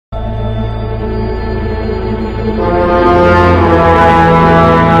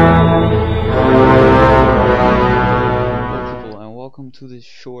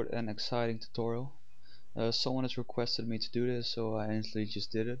an exciting tutorial. Someone has requested me to do this, so I instantly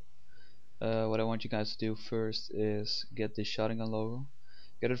just did it. What I want you guys to do first is get this sharingan logo.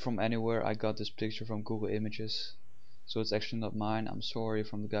 Get it from anywhere. I got this picture from Google Images, so it's actually not mine. I'm sorry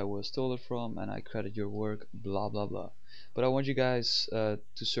from the guy who I stole it from, and I credit your work, blah blah blah. But I want you guys to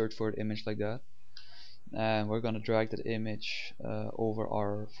search for an image like that, and we're gonna drag that image over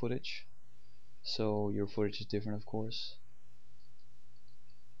our footage. So your footage is different, of course.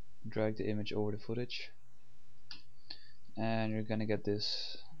 Drag the image over the footage, and you're gonna get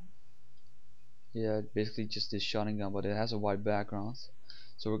this, basically just this sharingan, but it has a white background.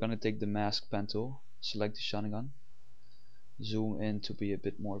 So we're gonna take the mask pen tool, select the sharingan, zoom in to be a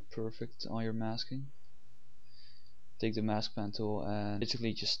bit more perfect on your masking, take the mask pen tool and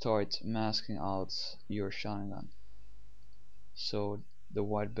basically just start masking out your sharingan, so the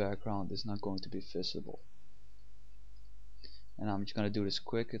white background is not going to be visible. And I'm just gonna do this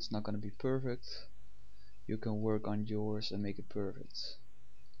quick. It's not gonna be perfect. You can work on yours and make it perfect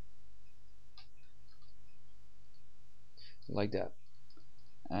like that.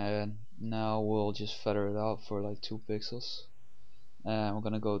 And now we'll just feather it out for like 2 pixels, and we're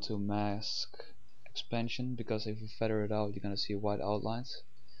gonna go to mask expansion, because if you feather it out you're gonna see white outlines,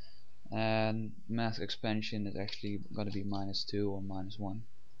 and mask expansion is actually gonna be -2 or -1.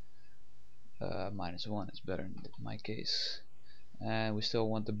 -1 is better in my case, and we still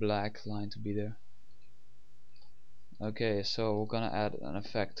want the black line to be there. Okay, so we're gonna add an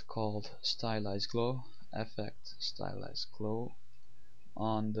effect called stylized glow, effect stylized glow,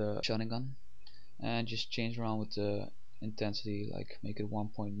 on the sharingan, and just change around with the intensity, like make it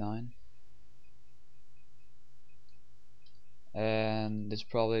 1.9. And it's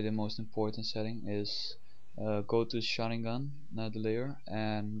probably the most important setting is go to sharingan, the layer,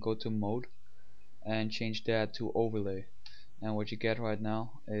 and go to mode and change that to overlay. And what you get right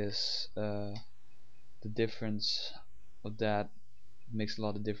now is the difference of that makes a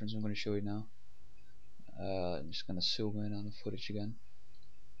lot of difference. I'm going to show you now. I'm just going to zoom in on the footage again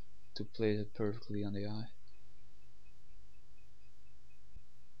to place it perfectly on the eye.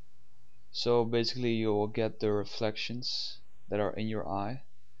 So basically you will get the reflections that are in your eye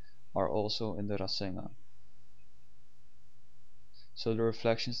are also in the Rasengan. So the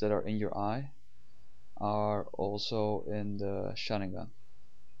reflections that are in your eye are also in the sharingan.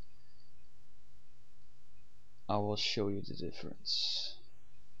 I will show you the difference,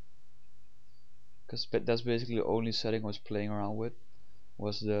 because that's basically the only setting I was playing around with,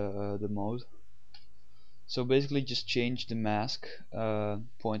 was the mode. So basically just change the mask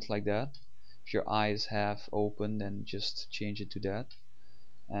point like that. If your eye is half open, then just change it to that.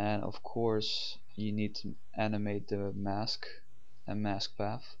 And of course you need to animate the mask and mask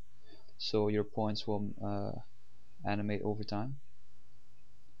path, so your points will animate over time.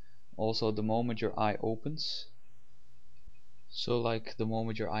 Also, the moment your eye opens, so like the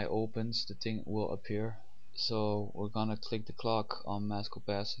moment your eye opens, the thing will appear. So we're gonna click the clock on mask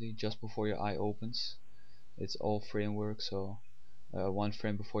opacity just before your eye opens. It's all framework, so 1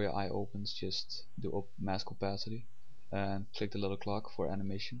 frame before your eye opens, just do mask opacity and click the little clock for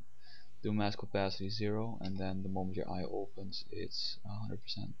animation. Do mask opacity 0, and then the moment your eye opens it's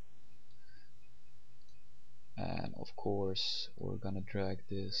 100%. And of course we're gonna drag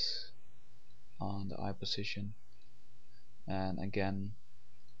this on the eye position, and again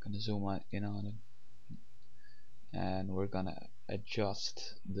gonna zoom in on it, and we're gonna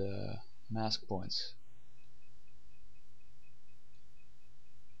adjust the mask points.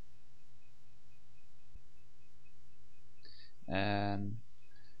 And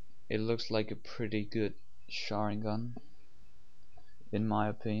it looks like a pretty good sharingan in my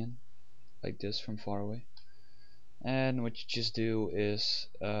opinion, like this from far away. And what you just do is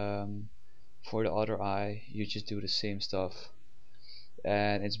for the other eye you just do the same stuff,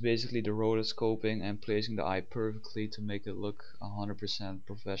 and it's basically the rotoscoping and placing the eye perfectly to make it look 100%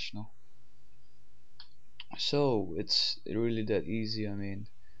 professional. So it's really that easy. I mean,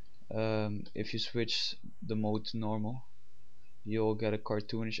 if you switch the mode to normal, you'll get a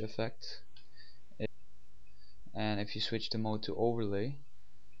cartoonish effect, and if you switch the mode to overlay,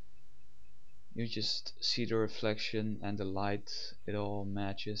 you just see the reflection and the light, it all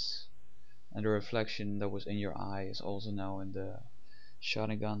matches, and the reflection that was in your eye is also now in the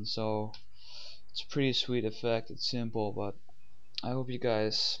sharingan. So it's a pretty sweet effect. It's simple, but I hope you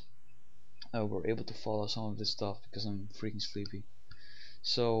guys were able to follow some of this stuff, because I'm freaking sleepy.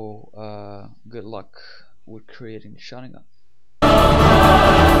 So good luck with creating sharingan.